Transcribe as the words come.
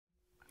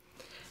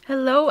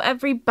Hello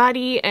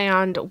everybody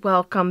and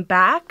welcome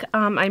back.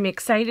 I'm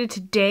excited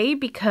today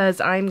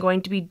because I'm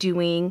going to be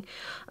doing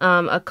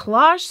a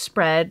collage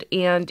spread,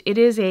 and it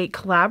is a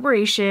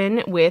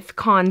collaboration with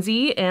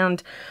Consie,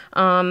 and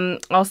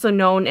also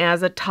known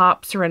as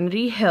Atop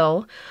Serenity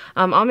Hill.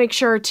 I'll make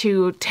sure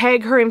to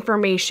tag her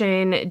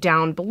information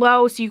down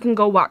below so you can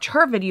go watch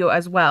her video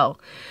as well.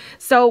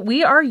 So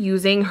we are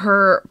using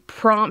her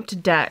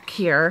prompt deck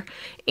here,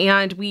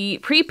 and we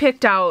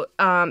pre-picked out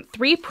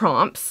 3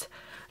 prompts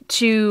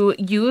to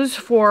use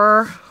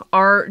for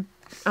our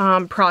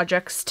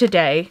projects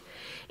today.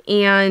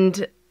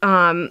 And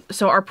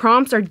so our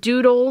prompts are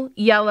doodle,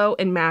 yellow,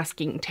 and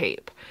masking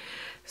tape.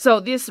 So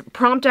this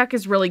prompt deck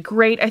is really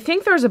great. I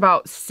think there's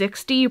about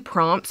 60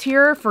 prompts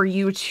here for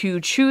you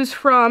to choose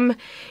from,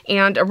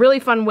 and a really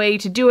fun way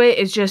to do it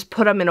is just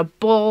put them in a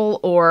bowl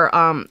or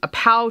a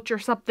pouch or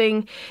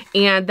something,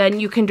 and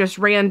then you can just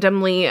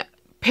randomly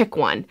pick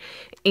one.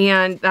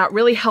 And that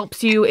really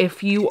helps you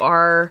if you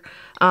are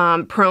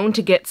prone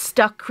to get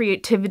stuck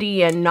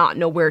creativity and not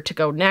know where to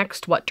go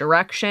next, what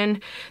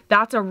direction.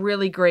 That's a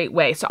really great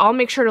way. So I'll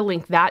make sure to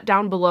link that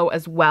down below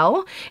as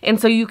well. And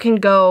so you can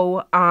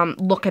go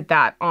look at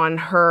that on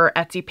her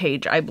Etsy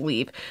page, I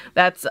believe.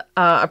 That's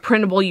a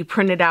printable you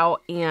print it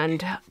out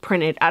and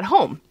print it at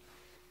home.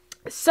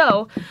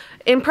 So,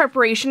 in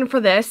preparation for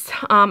this,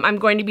 I'm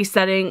going to be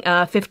setting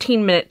a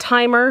 15-minute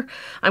timer.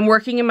 I'm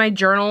working in my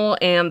journal,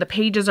 and the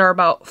pages are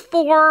about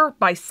 4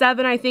 by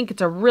 7, I think.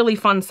 It's a really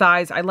fun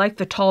size. I like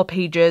the tall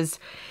pages.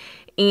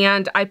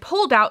 And I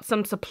pulled out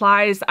some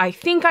supplies I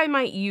think I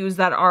might use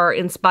that are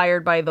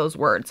inspired by those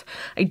words.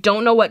 I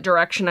don't know what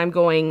direction I'm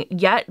going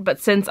yet, but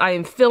since I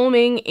am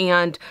filming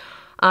and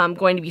I'm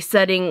going to be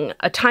setting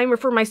a timer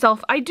for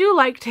myself, I do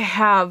like to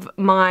have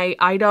my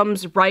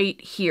items right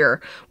here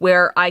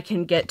where I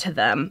can get to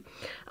them.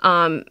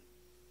 And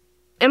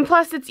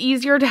plus, it's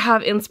easier to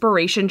have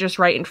inspiration just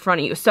right in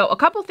front of you. So a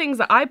couple things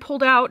that I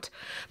pulled out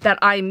that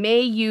I may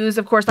use.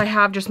 Of course, I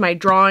have just my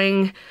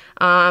drawing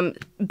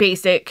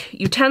basic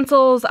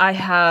utensils. I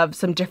have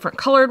some different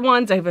colored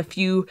ones. I have a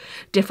few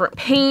different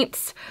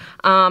paints.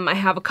 I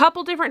have a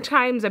couple different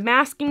kinds of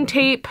masking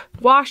tape,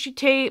 washi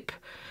tape,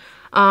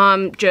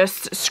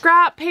 just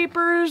scrap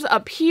papers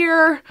up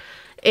here,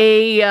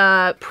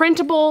 a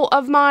printable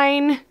of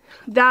mine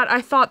that I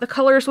thought the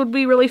colors would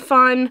be really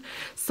fun,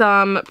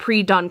 some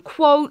pre-done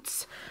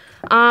quotes,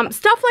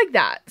 stuff like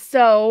that.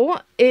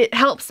 So it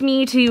helps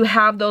me to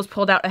have those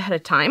pulled out ahead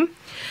of time.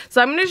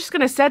 So I'm just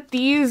gonna set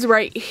these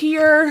right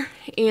here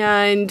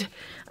and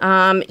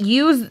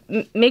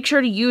make sure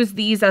to use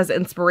these as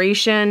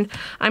inspiration.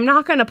 I'm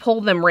not going to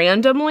pull them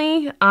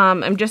randomly.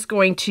 I'm just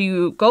going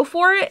to go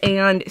for it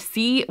and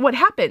see what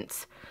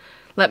happens.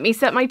 Let me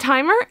set my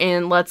timer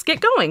and let's get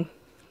going.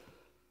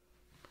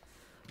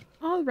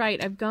 All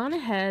right, I've gone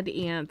ahead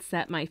and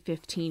set my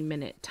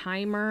 15-minute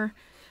timer.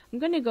 I'm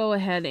going to go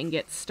ahead and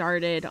get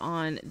started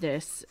on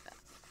this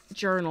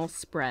journal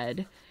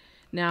spread.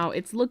 Now,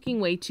 it's looking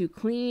way too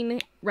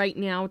clean right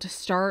now to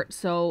start,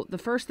 so the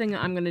first thing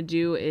I'm going to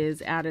do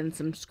is add in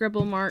some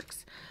scribble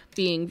marks,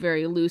 being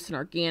very loose and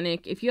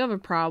organic. If you have a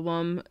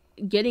problem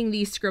getting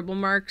these scribble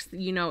marks,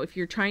 you know, if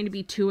you're trying to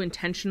be too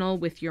intentional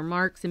with your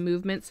marks and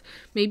movements,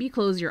 maybe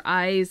close your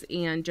eyes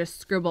and just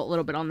scribble a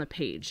little bit on the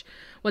page.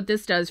 What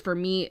this does for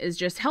me is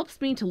just helps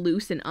me to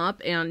loosen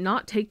up and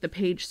not take the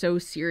page so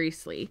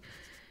seriously.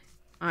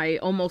 I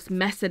almost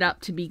mess it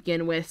up to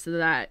begin with so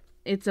that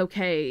it's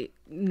okay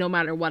no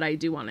matter what I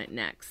do on it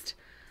next.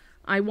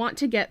 I want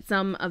to get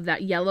some of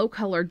that yellow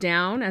color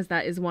down, as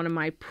that is one of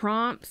my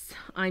prompts.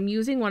 I'm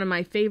using one of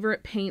my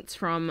favorite paints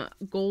from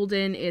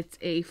Golden. It's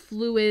a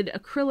fluid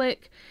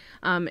acrylic,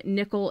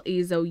 nickel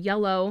azo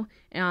yellow,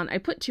 and I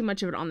put too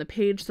much of it on the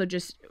page, so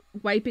just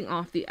wiping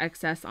off the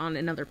excess on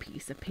another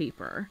piece of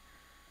paper.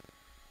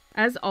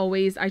 As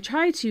always, I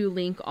try to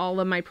link all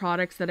of my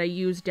products that I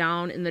use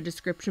down in the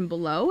description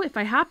below. If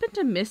I happen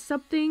to miss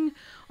something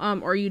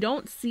or you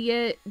don't see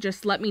it,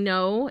 just let me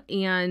know,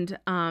 and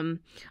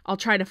I'll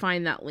try to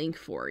find that link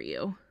for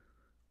you.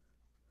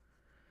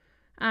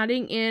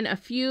 Adding in a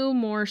few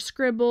more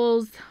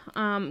scribbles.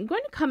 I'm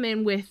going to come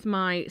in with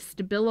my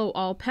Stabilo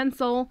All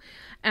pencil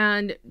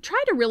and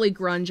try to really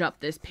grunge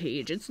up this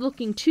page. It's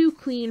looking too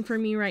clean for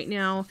me right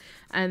now,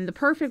 and the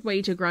perfect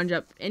way to grunge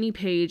up any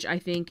page, I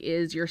think,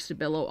 is your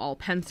Stabilo All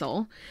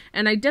pencil.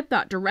 And I dip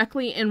that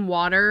directly in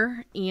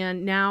water,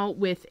 and now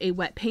with a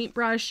wet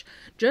paintbrush,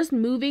 just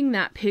moving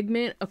that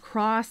pigment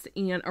across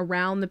and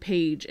around the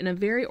page in a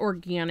very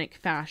organic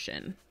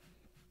fashion.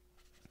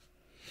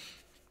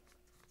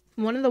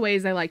 One of the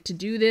ways I like to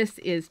do this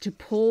is to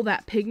pull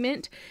that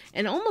pigment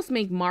and almost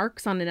make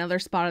marks on another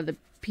spot of the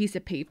piece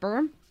of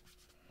paper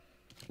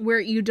where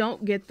you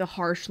don't get the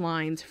harsh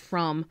lines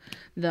from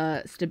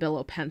the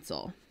Stabilo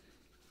pencil.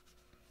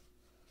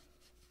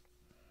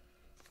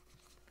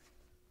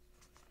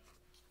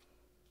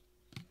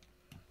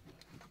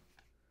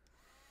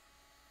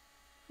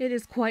 It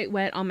is quite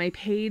wet on my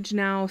page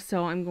now,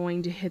 so I'm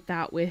going to hit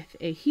that with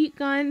a heat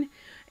gun.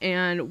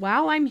 And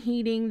while I'm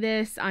heating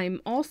this,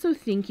 I'm also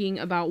thinking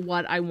about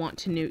what I want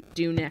to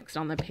do next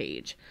on the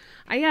page.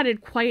 I added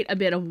quite a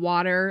bit of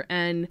water,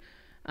 and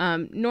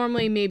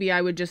normally maybe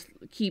I would just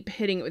keep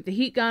hitting it with the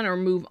heat gun or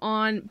move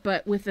on,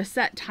 but with a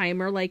set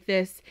timer like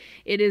this,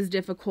 it is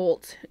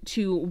difficult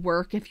to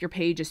work if your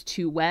page is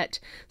too wet.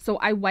 So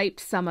I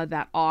wiped some of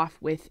that off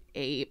with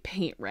a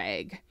paint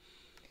rag.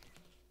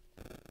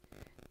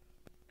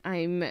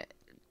 I'm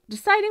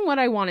deciding what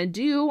I want to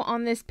do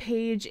on this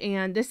page,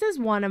 and this is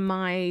one of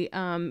my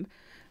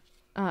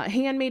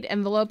handmade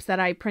envelopes that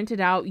I printed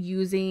out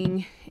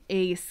using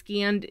a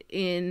scanned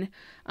in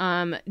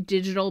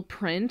digital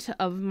print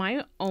of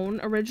my own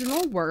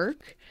original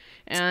work.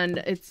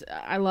 And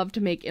I love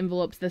to make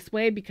envelopes this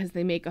way because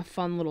they make a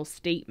fun little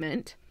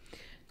statement.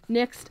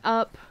 Next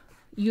up,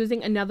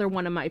 using another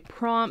one of my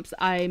prompts,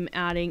 I'm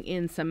adding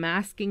in some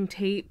masking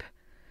tape,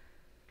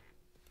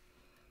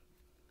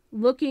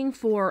 looking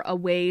for a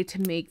way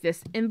to make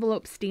this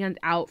envelope stand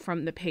out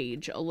from the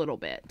page a little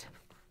bit.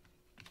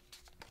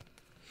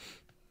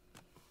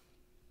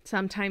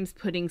 Sometimes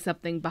putting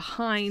something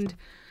behind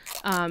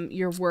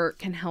your work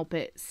can help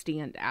it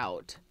stand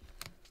out.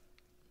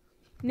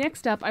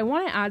 Next up, I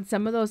want to add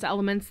some of those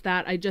elements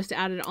that I just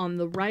added on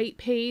the right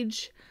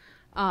page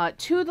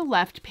to the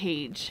left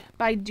page.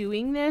 By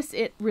doing this,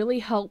 it really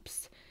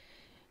helps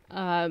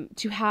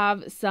to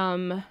have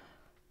some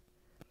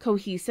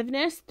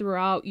cohesiveness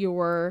throughout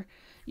your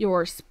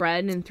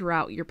spread and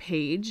throughout your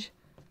page.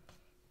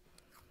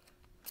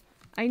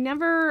 I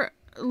never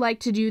like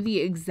to do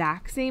the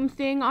exact same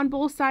thing on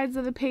both sides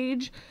of the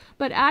page,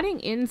 but adding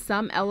in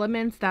some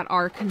elements that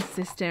are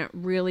consistent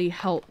really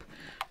help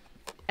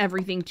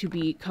everything to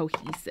be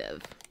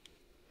cohesive.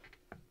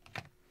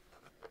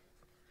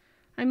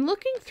 I'm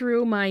looking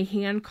through my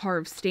hand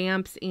carved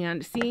stamps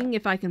and seeing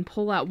if I can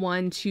pull out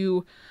one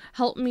to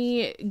help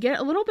me get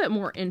a little bit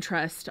more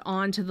interest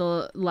onto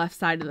the left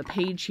side of the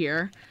page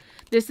here.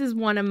 This is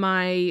one of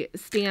my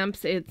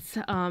stamps. It's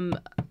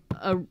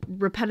a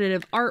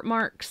repetitive art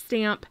mark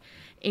stamp,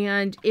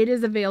 and it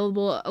is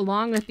available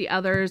along with the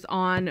others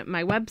on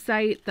my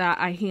website that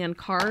I hand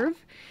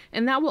carve,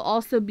 and that will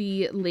also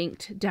be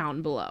linked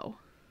down below.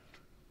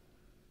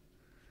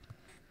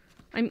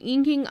 I'm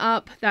inking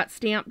up that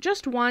stamp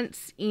just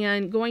once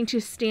and going to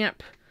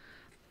stamp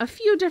a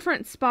few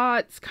different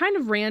spots kind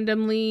of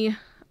randomly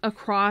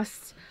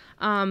across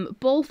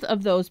both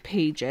of those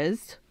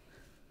pages.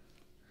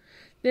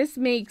 This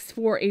makes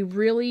for a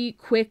really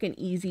quick and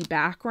easy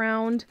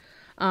background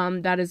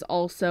that is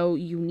also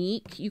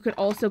unique. You could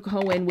also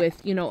go in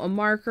with, a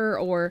marker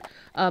or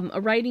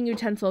a writing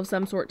utensil of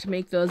some sort to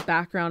make those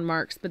background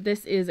marks, but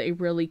this is a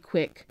really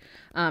quick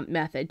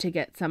method to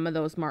get some of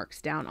those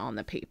marks down on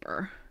the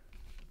paper.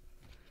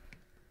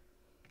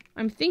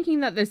 I'm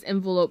thinking that this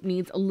envelope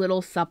needs a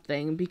little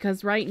something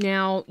because right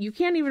now you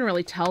can't even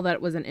really tell that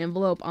it was an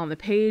envelope on the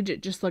page.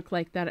 It just looked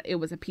like that it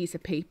was a piece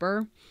of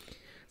paper.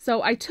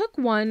 So I took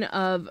one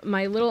of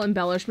my little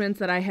embellishments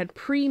that I had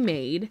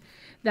pre-made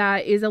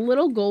that is a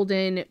little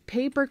golden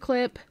paper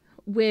clip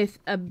with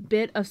a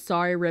bit of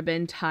sari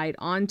ribbon tied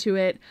onto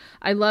it.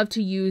 I love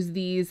to use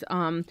these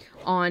on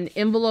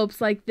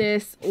envelopes like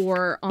this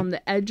or on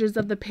the edges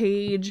of the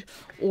page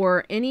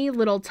or any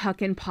little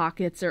tuck-in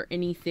pockets or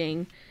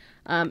anything.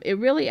 It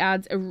really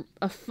adds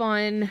a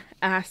fun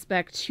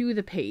aspect to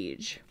the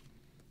page.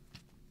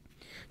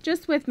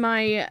 Just with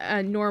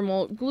my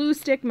normal glue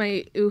stick,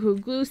 my Uhu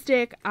glue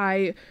stick,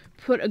 I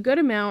put a good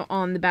amount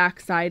on the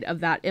back side of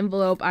that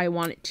envelope. I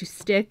want it to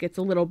stick. It's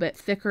a little bit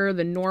thicker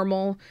than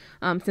normal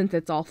since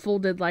it's all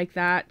folded like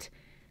that.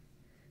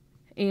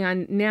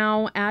 And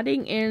now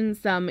adding in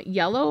some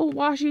yellow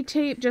washi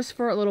tape just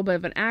for a little bit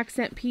of an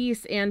accent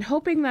piece and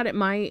hoping that it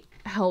might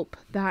help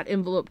that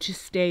envelope to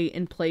stay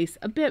in place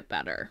a bit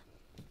better.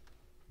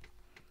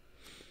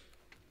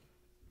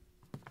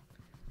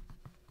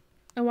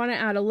 I want to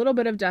add a little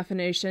bit of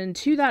definition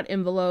to that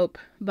envelope,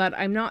 but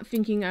I'm not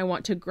thinking I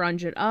want to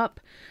grunge it up.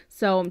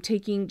 So I'm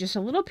taking just a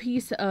little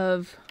piece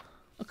of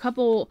a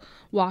couple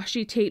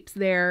washi tapes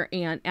there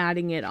and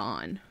adding it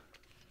on.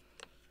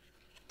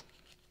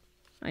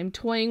 I'm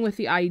toying with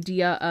the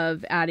idea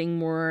of adding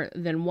more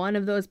than one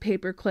of those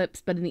paper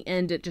clips, but in the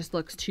end it just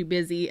looks too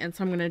busy, and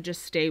so I'm going to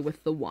just stay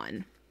with the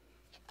one.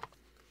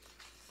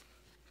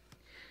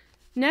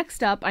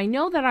 Next up, I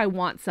know that I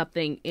want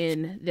something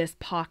in this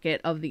pocket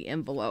of the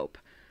envelope.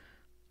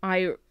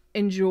 I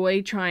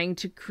enjoy trying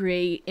to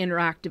create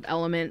interactive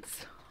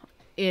elements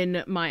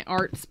in my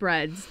art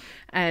spreads,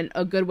 and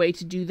a good way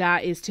to do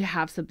that is to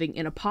have something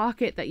in a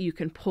pocket that you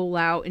can pull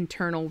out and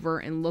turn over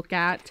and look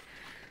at.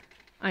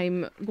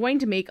 I'm going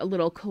to make a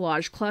little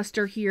collage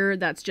cluster here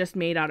that's just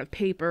made out of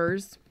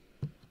papers.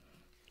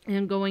 And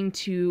I'm going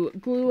to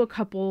glue a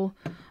couple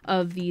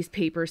of these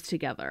papers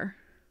together.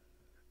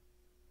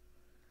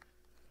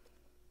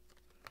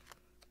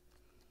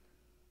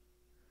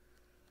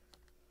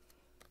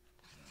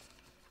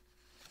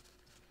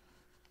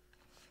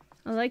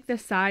 I like the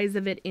size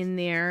of it in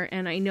there,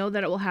 and I know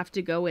that it will have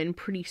to go in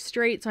pretty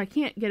straight, so I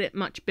can't get it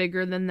much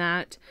bigger than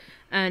that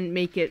and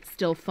make it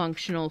still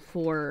functional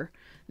for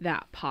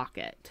that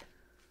pocket.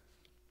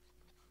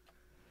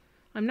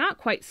 I'm not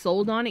quite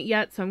sold on it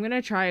yet, so I'm going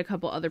to try a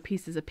couple other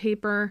pieces of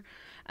paper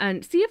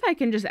and see if I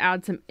can just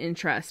add some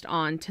interest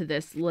onto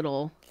this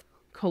little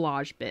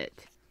collage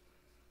bit.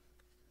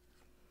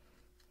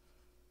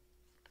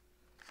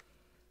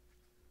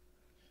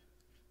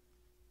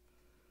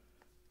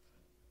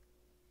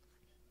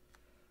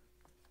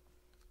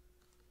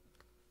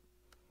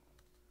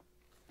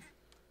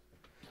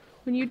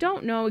 When you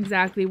don't know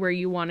exactly where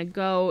you want to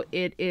go,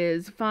 it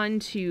is fun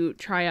to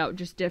try out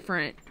just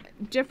different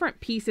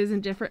pieces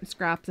and different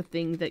scraps of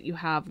things that you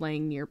have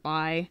laying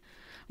nearby.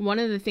 One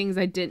of the things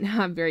I didn't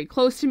have very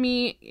close to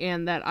me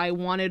and that I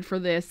wanted for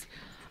this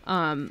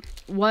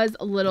was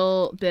a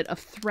little bit of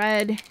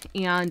thread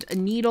and a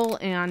needle,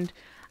 and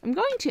I'm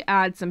going to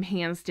add some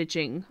hand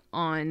stitching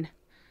on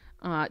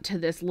to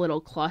this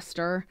little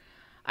cluster.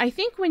 I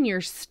think when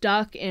you're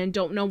stuck and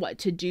don't know what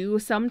to do,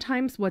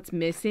 sometimes what's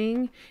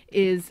missing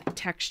is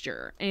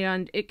texture,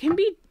 and it can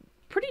be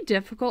pretty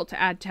difficult to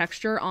add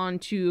texture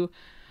onto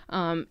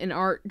an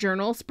art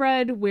journal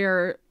spread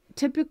where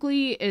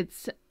typically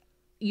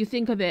you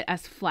think of it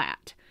as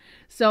flat.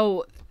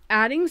 So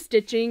adding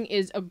stitching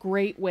is a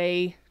great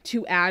way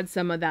to add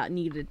some of that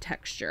needed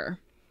texture.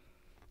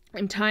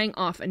 I'm tying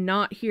off a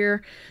knot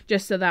here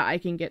just so that I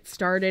can get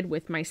started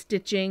with my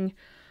stitching.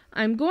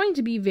 I'm going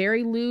to be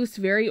very loose,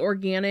 very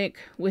organic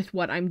with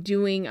what I'm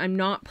doing. I'm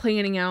not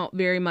planning out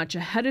very much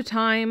ahead of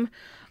time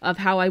of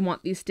how I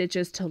want these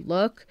stitches to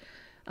look.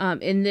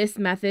 In this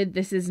method,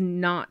 this is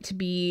not to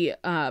be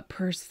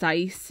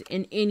precise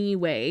in any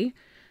way.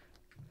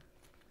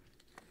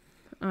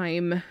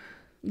 I'm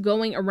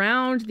going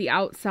around the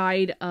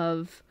outside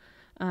of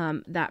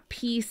that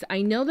piece.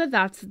 I know that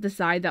that's the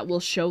side that will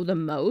show the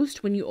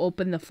most. When you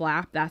open the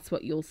flap, that's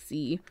what you'll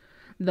see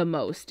the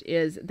most,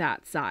 is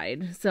that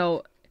side.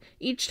 So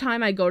each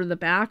time I go to the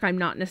back, I'm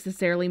not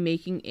necessarily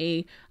making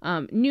a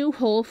new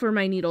hole for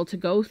my needle to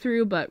go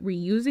through, but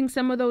reusing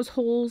some of those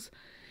holes,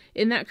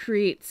 and that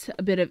creates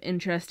a bit of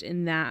interest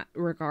in that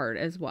regard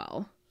as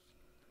well.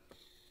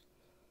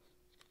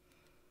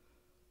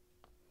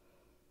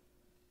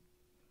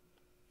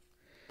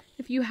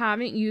 If you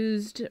haven't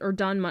used or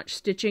done much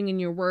stitching in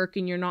your work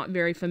and you're not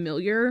very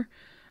familiar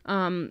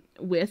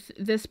with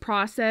this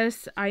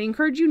process, I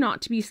encourage you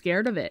not to be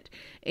scared of it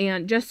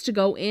and just to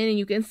go in, and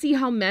you can see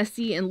how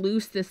messy and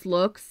loose this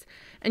looks,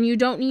 and you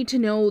don't need to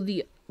know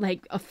the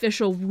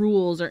official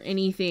rules or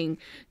anything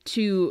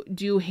to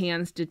do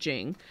hand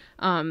stitching.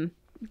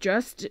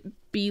 Just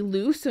be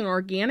loose and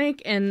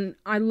organic, and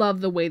I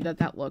love the way that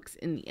that looks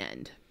in the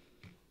end.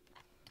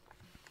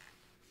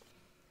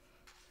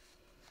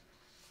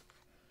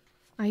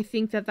 I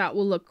think that that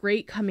will look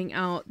great coming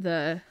out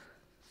the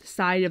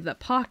side of the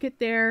pocket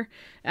there,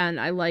 and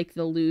I like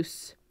the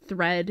loose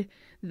thread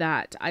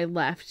that I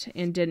left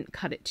and didn't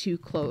cut it too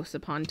close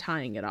upon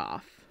tying it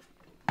off.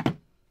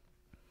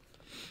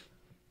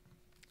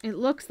 It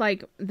looks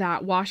like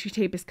that washi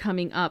tape is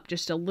coming up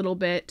just a little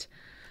bit.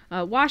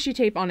 Washi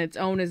tape on its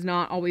own is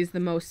not always the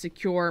most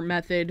secure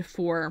method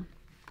for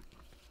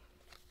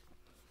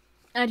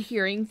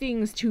adhering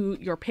things to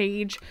your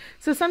page,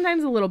 so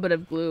sometimes a little bit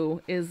of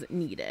glue is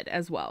needed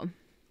as well.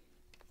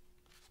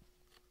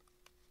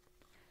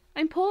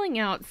 I'm pulling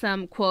out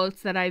some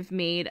quotes that I've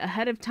made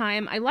ahead of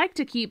time. I like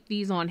to keep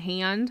these on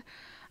hand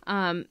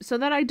so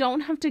that I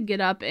don't have to get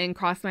up and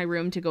cross my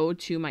room to go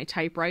to my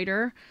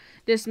typewriter.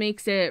 This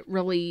makes it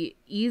really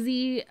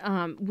easy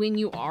when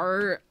you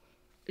are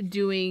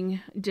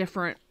doing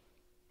different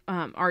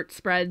art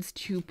spreads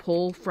to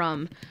pull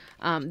from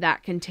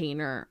that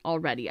container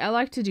already. I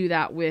like to do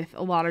that with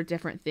a lot of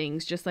different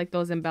things, just like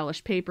those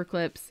embellished paper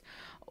clips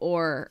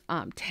or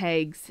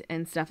tags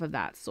and stuff of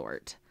that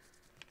sort.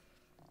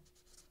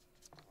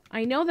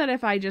 I know that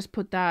if I just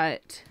put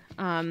that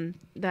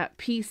that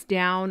piece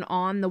down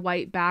on the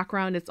white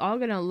background, it's all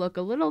going to look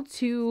a little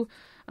too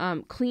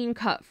clean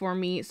cut for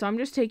me. So I'm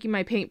just taking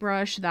my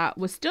paintbrush that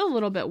was still a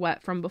little bit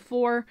wet from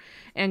before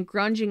and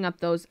grunging up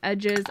those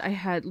edges. I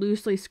had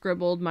loosely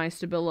scribbled my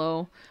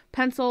Stabilo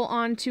pencil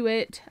onto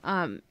it.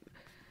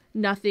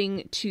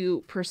 Nothing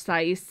too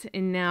precise.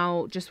 And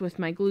now just with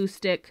my glue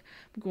stick,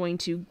 I'm going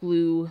to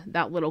glue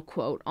that little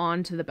quote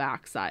onto the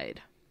back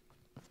side.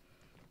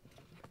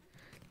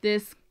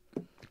 This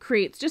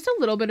creates just a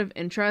little bit of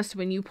interest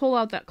when you pull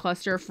out that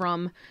cluster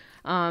from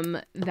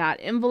that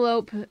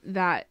envelope,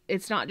 that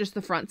it's not just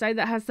the front side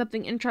that has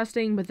something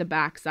interesting, but the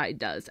back side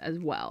does as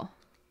well.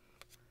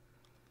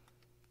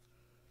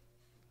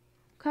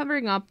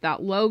 Covering up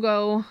that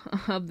logo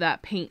of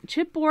that paint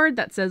chipboard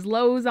that says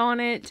Lowe's on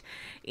it,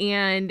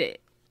 and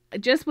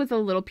just with a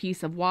little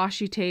piece of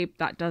washi tape,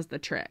 that does the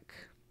trick.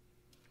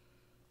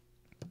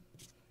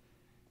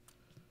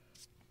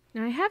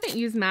 Now, I haven't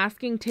used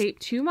masking tape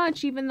too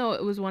much, even though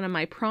it was one of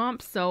my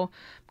prompts, so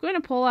I'm going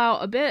to pull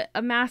out a bit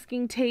of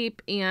masking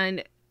tape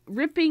and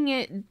ripping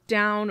it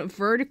down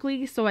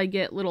vertically so I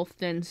get little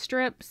thin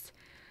strips,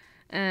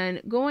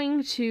 and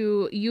going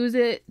to use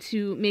it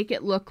to make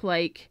it look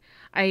like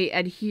I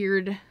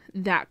adhered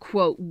that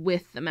quote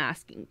with the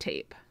masking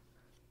tape.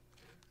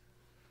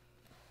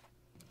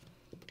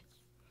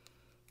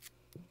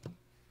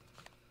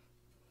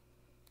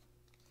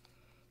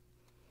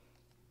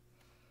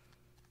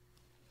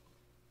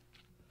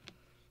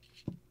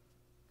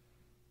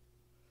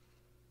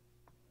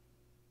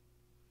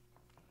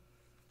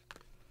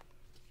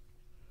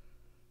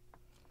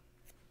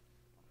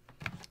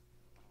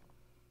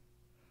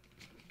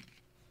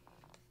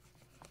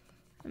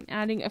 I'm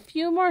adding a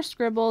few more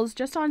scribbles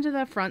just onto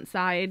the front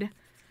side.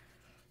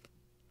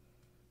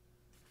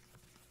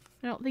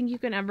 I don't think you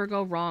can ever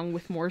go wrong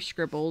with more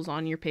scribbles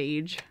on your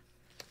page.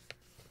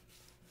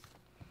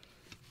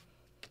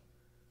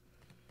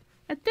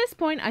 At this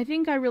point, I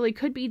think I really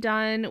could be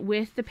done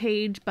with the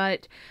page,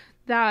 but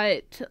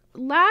that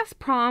last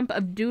prompt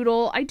of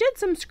doodle, I did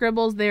some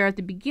scribbles there at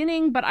the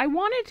beginning, but I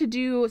wanted to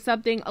do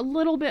something a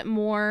little bit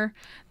more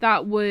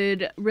that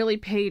would really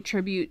pay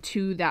tribute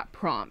to that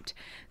prompt.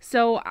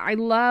 So I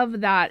love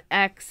that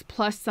X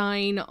plus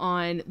sign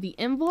on the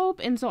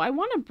envelope, and so I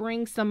want to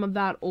bring some of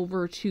that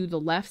over to the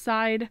left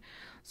side.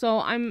 So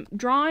I'm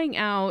drawing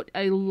out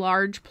a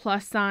large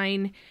plus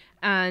sign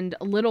and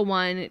a little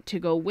one to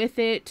go with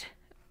it.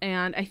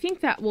 And I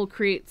think that will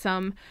create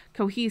some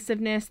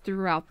cohesiveness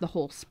throughout the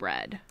whole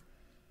spread.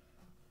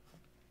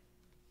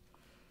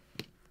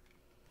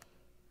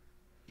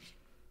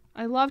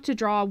 I love to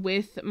draw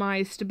with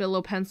my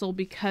Stabilo pencil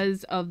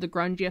because of the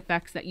grungy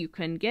effects that you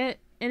can get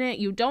in it.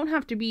 You don't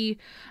have to be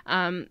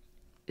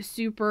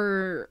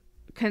super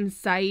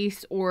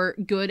concise or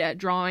good at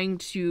drawing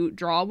to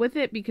draw with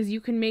it, because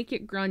you can make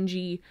it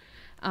grungy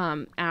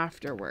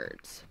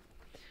afterwards.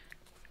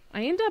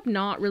 I end up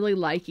not really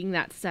liking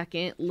that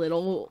second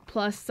little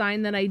plus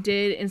sign that I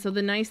did. And so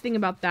the nice thing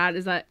about that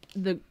is that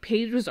the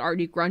page was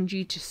already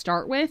grungy to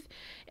start with.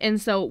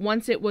 And so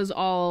once it was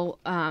all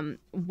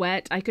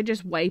wet, I could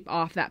just wipe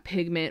off that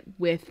pigment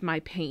with my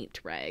paint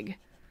rag.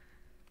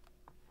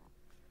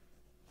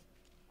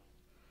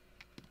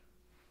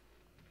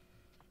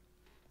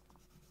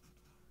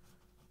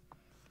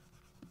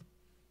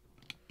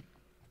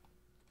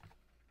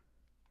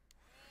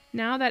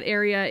 Now that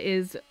area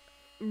is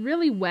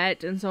really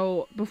wet, and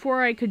so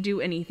before I could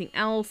do anything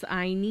else,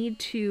 I need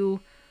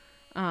to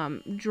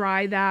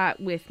dry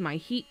that with my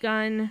heat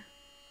gun.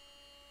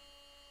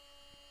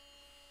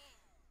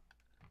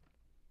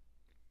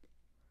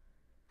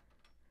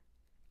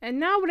 And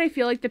now what I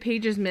feel like the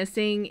page is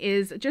missing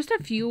is just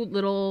a few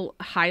little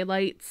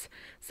highlights.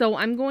 So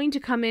I'm going to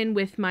come in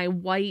with my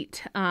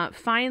white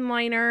fine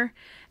liner,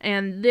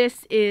 and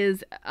this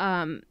is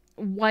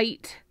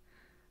white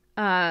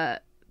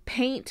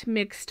paint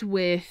mixed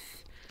with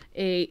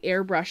a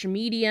airbrush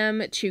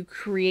medium to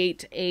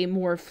create a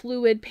more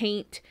fluid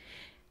paint,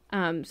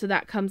 so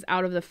that comes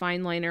out of the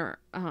fine liner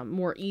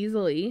more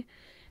easily.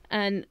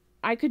 And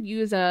I could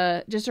use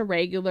just a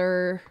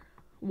regular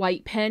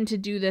white pen to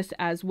do this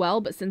as well,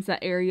 but since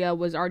that area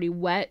was already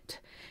wet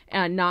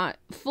and not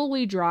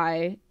fully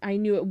dry, I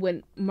knew it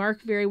wouldn't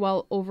mark very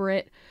well over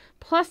it.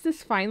 Plus,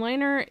 this fine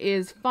liner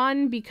is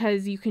fun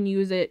because you can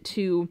use it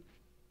to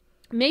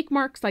make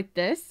marks like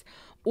this,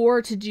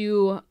 or to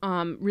do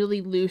really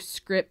loose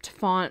script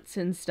fonts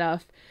and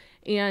stuff,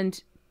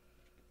 and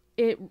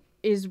it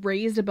is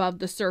raised above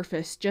the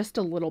surface just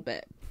a little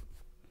bit.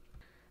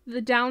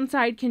 The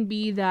downside can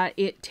be that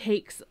it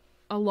takes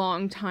a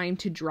long time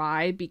to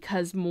dry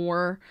because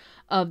more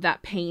of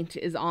that paint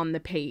is on the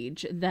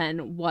page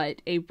than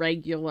what a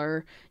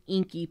regular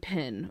inky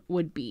pen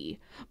would be.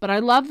 But I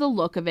love the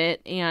look of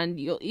it, and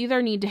you'll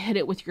either need to hit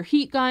it with your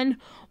heat gun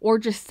or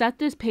just set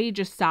this page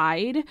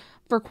aside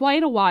for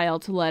quite a while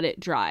to let it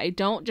dry.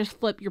 Don't just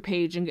flip your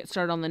page and get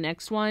started on the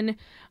next one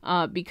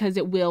because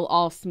it will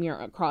all smear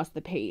across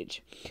the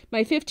page.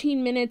 My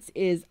 15 minutes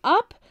is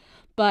up,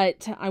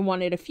 but I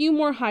wanted a few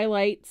more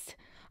highlights.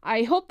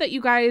 I hope that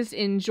you guys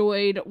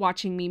enjoyed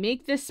watching me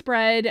make this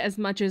spread as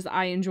much as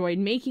I enjoyed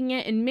making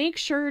it, and make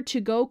sure to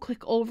go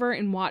click over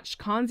and watch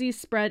Consie's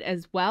spread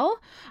as well.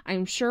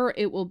 I'm sure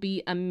it will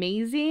be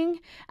amazing,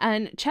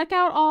 and check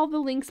out all the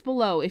links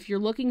below if you're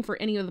looking for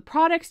any of the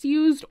products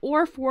used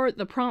or for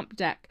the prompt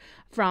deck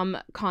from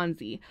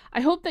Consie.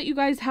 I hope that you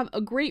guys have a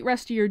great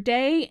rest of your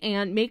day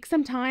and make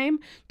some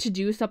time to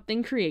do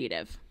something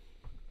creative.